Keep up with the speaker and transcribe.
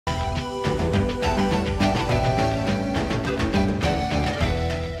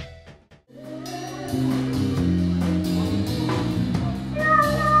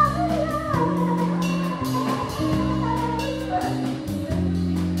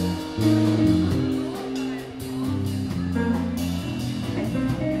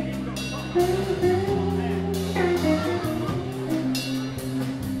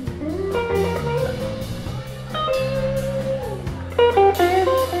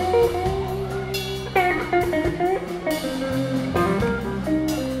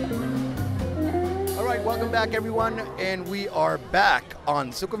back, everyone, and we are back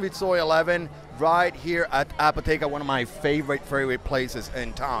on Sukhumvit Soy 11 right here at Apotheca, one of my favorite places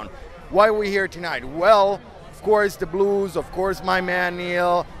in town. Why are we here tonight? Well, of course, the blues, of course, my man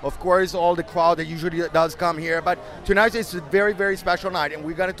Neil, of course, all the crowd that usually does come here. But tonight is a very, very special night, and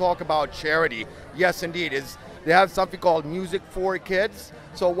we're going to talk about charity. Yes, indeed. They have something called Music for Kids.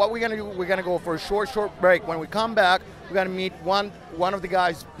 So what we're going to do, we're going to go for a short break. When we come back, we're going to meet one of the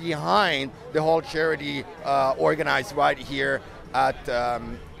guys behind the whole charity organized right here at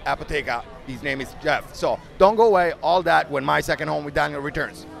Apotheca. His name is Jeff. So don't go away. All that when My Second Home with Daniel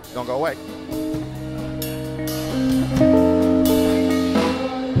returns. Don't go away.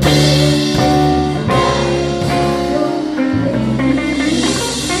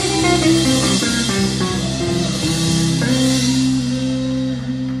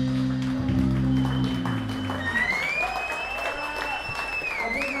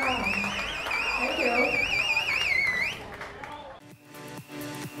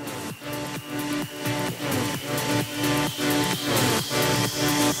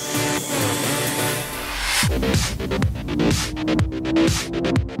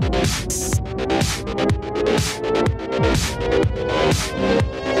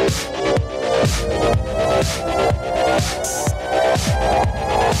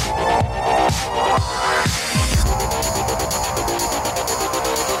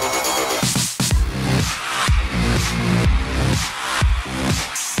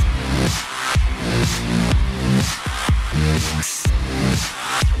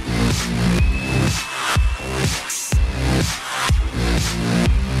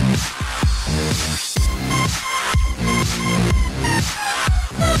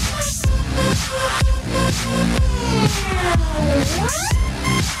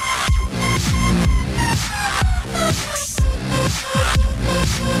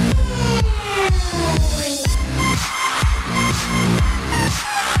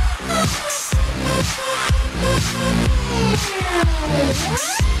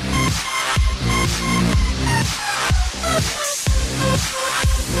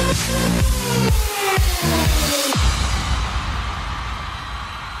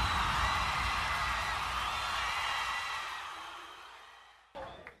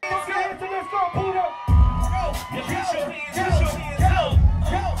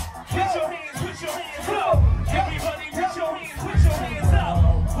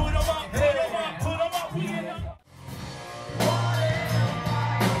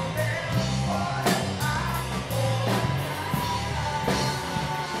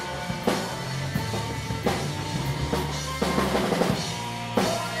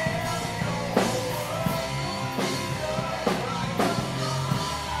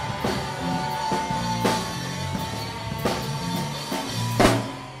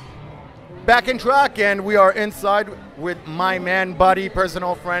 Back in track, and we are inside with my man, buddy,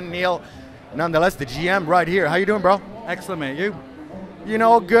 personal friend, Neil. Nonetheless, the GM right here. How you doing, bro? Excellent, mate. You? You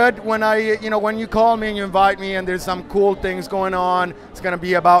know, good. When when you call me and you invite me and there's some cool things going on, it's going to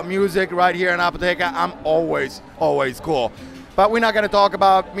be about music right here in Apotheca. I'm always cool. But we're not going to talk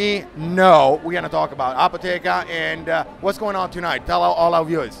about me. No, we're going to talk about Apotheca and what's going on tonight. Tell all our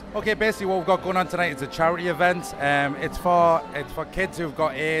viewers. Okay, basically what we've got going on tonight is a charity event. It's for kids who've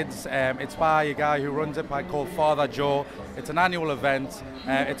got AIDS. It's by a guy who runs it called Father Joe. It's an annual event.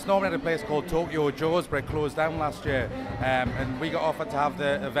 It's normally at a place called Tokyo Joe's, but it closed down last year. And we got offered to have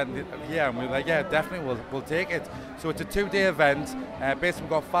the event here, and we were like, yeah, definitely, we'll take it. So it's a 2-day event. Basically, we've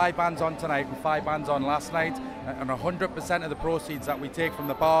got 5 bands on tonight and 5 bands on last night. And 100% of the proceeds that we take from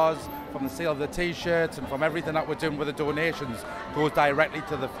the bars, from the sale of the T-shirts, and from everything that we're doing with the donations goes directly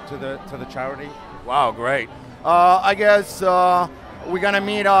to the charity. Wow, great. I guess we're gonna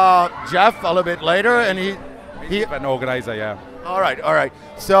meet Jeff a little bit later, and he's an organizer, yeah. All right.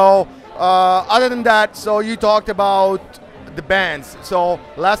 So other than that, so you talked about the bands. So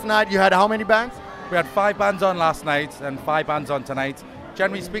last night you had how many bands? We had 5 bands on last night and 5 bands on tonight.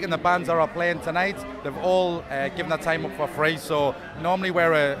 Generally speaking, the bands that are playing tonight, they've all given their time up for free. So normally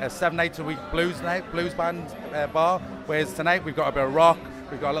we're a 7 nights a week blues band bar, whereas tonight we've got a bit of rock,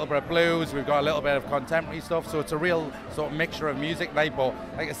 we've got a little bit of blues, we've got a little bit of contemporary stuff. So it's a real sort of mixture of music night. But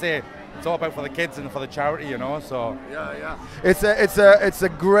like I say, it's all about for the kids and for the charity, you know. So yeah. It's a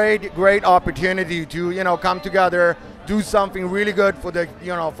great opportunity to come together, do something really good for the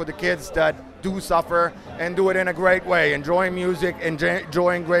for the kids that do suffer, and do it in a great way, enjoying music,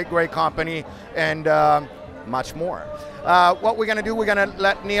 enjoying great company, and much more. What we're gonna do, we're gonna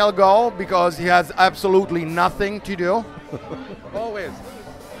let Neil go because he has absolutely nothing to do. Always.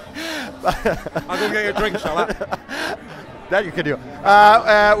 I'll go get you a drink, shall I? That you can do.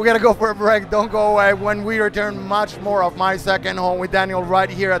 We're going to go for a break. Don't go away. When we return, much more of My Second Home with Daniel right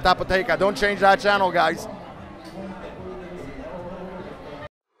here at Apoteca. Don't change that channel, guys.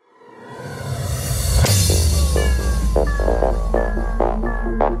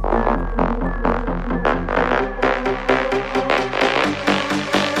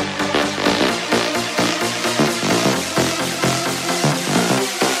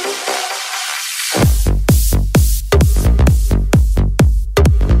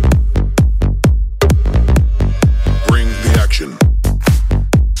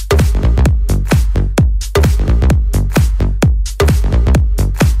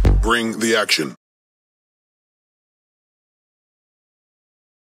 Bring the action.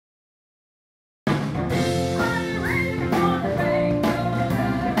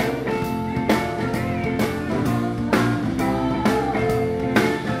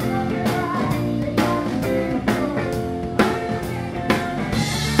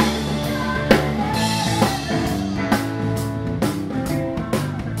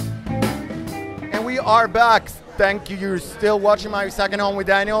 And we are back. Thank you. You're still watching My Second Home with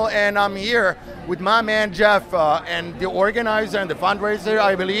Daniel, and I'm here with my man Jeff and the organizer and the fundraiser,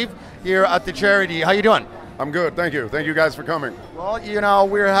 I believe, here at the charity. How you doing? I'm good, thank you. Thank you guys for coming. Well, you know,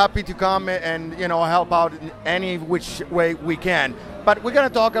 we're happy to come and, you know, help out in any which way we can. But we're going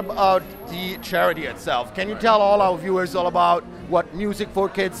to talk about the charity itself. Can you tell all our viewers all about what Music for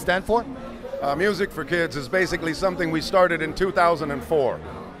Kids stand for? Music for Kids is basically something we started in 2004.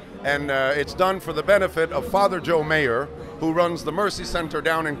 And it's done for the benefit of Father Joe Mayer, who runs the Mercy Center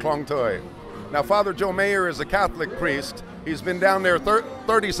down in Klong Toei. Now, Father Joe Mayer is a Catholic priest. He's been down there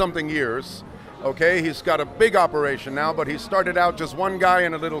 30-something years. Okay, he's got a big operation now, but he started out just one guy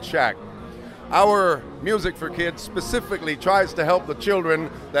in a little shack. Our Music for Kids specifically tries to help the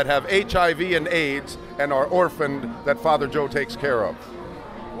children that have HIV and AIDS and are orphaned that Father Joe takes care of.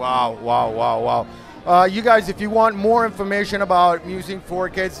 Wow, wow, wow, wow. You guys, if you want more information about Music for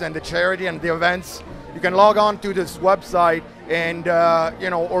Kids and the charity and the events, you can log on to this website and, you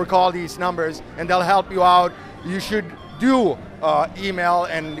know, or call these numbers and they'll help you out. You should do email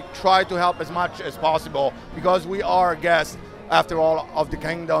and try to help as much as possible because we are guests, after all, of the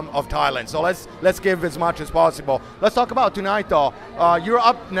Kingdom of Thailand. So let's give as much as possible. Let's talk about tonight, though. You're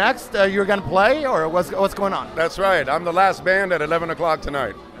up next. You're going to play, or what's going on? That's right. I'm the last band at 11 o'clock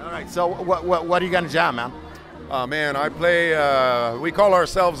tonight. All right. So what are you going to jam, man? Man, I play, we call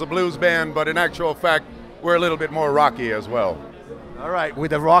ourselves a blues band, but in actual fact, we're a little bit more rocky as well. All right,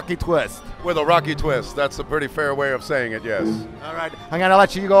 with a rocky twist. With a rocky twist. That's a pretty fair way of saying it, yes. All right. I'm going to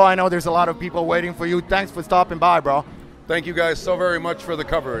let you go. I know there's a lot of people waiting for you. Thanks for stopping by, bro. Thank you guys so very much for the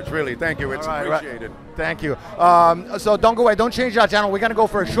coverage, really. Thank you, it's appreciated. Right. Thank you. So don't go away, don't change that channel. We're gonna go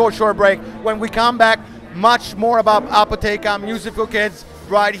for a short break. When we come back, much more about Apoteca, Music for Kids,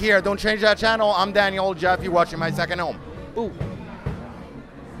 right here. Don't change that channel. I'm Daniel Jeff, you're watching My Second Home. Ooh.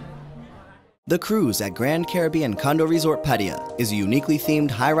 The Cruise at Grand Caribbean Condo Resort Pattaya is a uniquely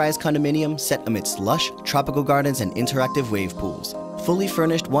themed high-rise condominium set amidst lush, tropical gardens and interactive wave pools. Fully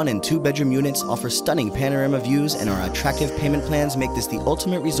furnished 1- and 2-bedroom units offer stunning panorama views, and our attractive payment plans make this the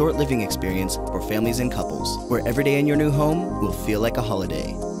ultimate resort living experience for families and couples, where every day in your new home will feel like a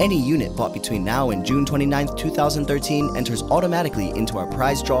holiday. Any unit bought between now and June 29, 2013 enters automatically into our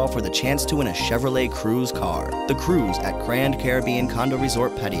prize draw for the chance to win a Chevrolet Cruise car. The Cruise at Grand Caribbean Condo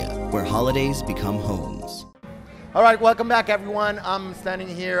Resort Pattaya, where holidays become homes. All right, welcome back, everyone. I'm standing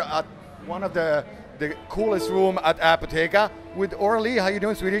here at one of the coolest room at Apoteca with Orly. How you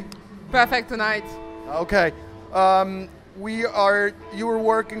doing, sweetie? Perfect tonight. Okay. You were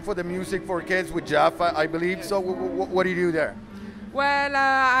working for the Music for Kids with Jeff, I believe. So what do you do there? Well,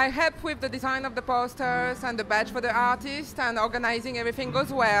 I help with the design of the posters and the badge for the artist, and organizing everything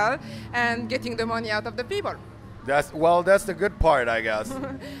goes well and getting the money out of the people. That's the good part, I guess.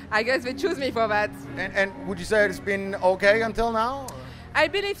 I guess they choose me for that. And would you say it's been okay until now? I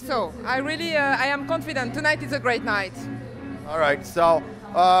believe so. I am confident. Tonight is a great night. All right. So,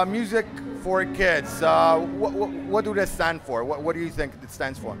 Music for Kids. What do they stand for? What do you think it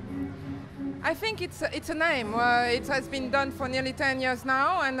stands for? I think it's a name. It has been done for nearly 10 years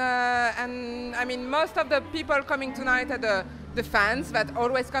now, and I mean most of the people coming tonight are the fans that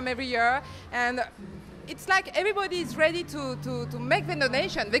always come every year, and it's like everybody is ready to make the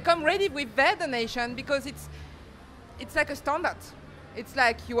donation. They come ready with their donation because it's like a standard. It's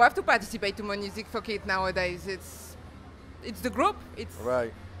like you have to participate to Music for Kids nowadays. It's the group. It's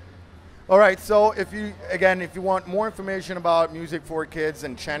right. All right. So if you want more information about Music for Kids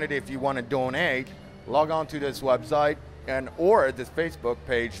and charity, if you want to donate, log on to this website or this Facebook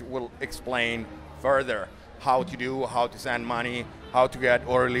page will explain further. how to send money, how to get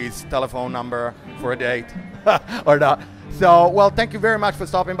Orly's telephone number for a date or not. So, well, thank you very much for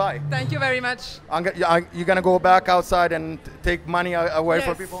stopping by. Thank you very much. You're going to go back outside and take money away Yes,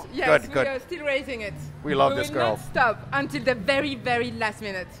 from people? yes, Good. we are still raising it. We love this girl. We will not stop until the very, very last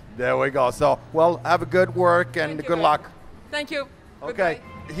minute. There we go. So, well, have a good work and Thank you good very luck. much. Thank you. Okay.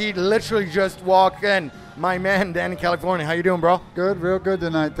 Goodbye. He literally just walked in. My man, Danny California. How you doing, bro? Good, real good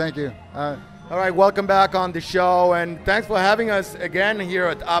tonight. Thank you. All right, welcome back on the show, and thanks for having us again here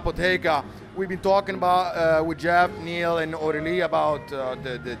at Apotheca. We've been talking about with Jeff, Neil, and Aurelie about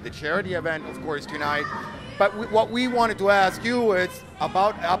the charity event, of course, tonight. But what we wanted to ask you is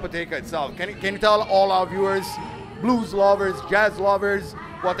about Apotheca itself. Can you tell all our viewers, blues lovers, jazz lovers,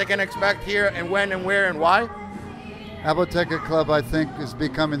 what they can expect here and when and where and why? Apotheca Club, I think, is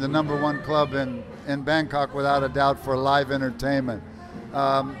becoming the #1 club in Bangkok without a doubt for live entertainment.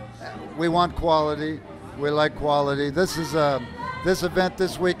 We want quality. We like quality. This event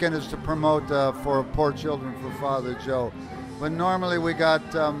this weekend is to promote for poor children for Father Joe. But normally we got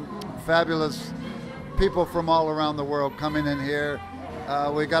fabulous people from all around the world coming in here.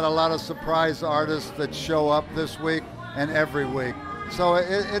 We got a lot of surprise artists that show up this week and every week. So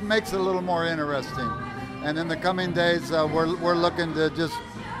it makes it a little more interesting. And in the coming days, we're looking to just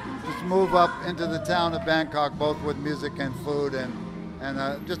move up into the town of Bangkok, both with music and food,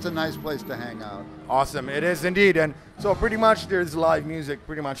 and just a nice place to hang out. Awesome, it is indeed. And so pretty much there's live music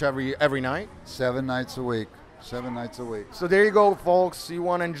pretty much every night. 7 nights a week. 7 nights a week. So there you go, folks. You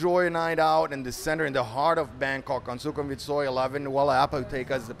want to enjoy a night out in the center, in the heart of Bangkok on Sukhumvit Soi 11. Well,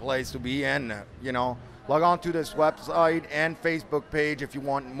 Apotheca is the place to be, and log on to this website and Facebook page if you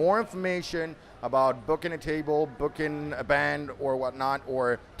want more information about booking a table, booking a band or whatnot,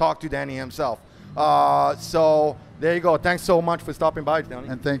 or talk to Danny himself. So there you go. Thanks so much for stopping by, Danny.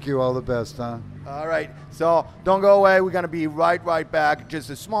 And thank you. All the best, huh? All right. So don't go away. We're going to be right back.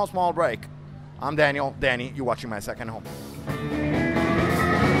 Just a small break. I'm Daniel. Danny, you're watching My Second Home.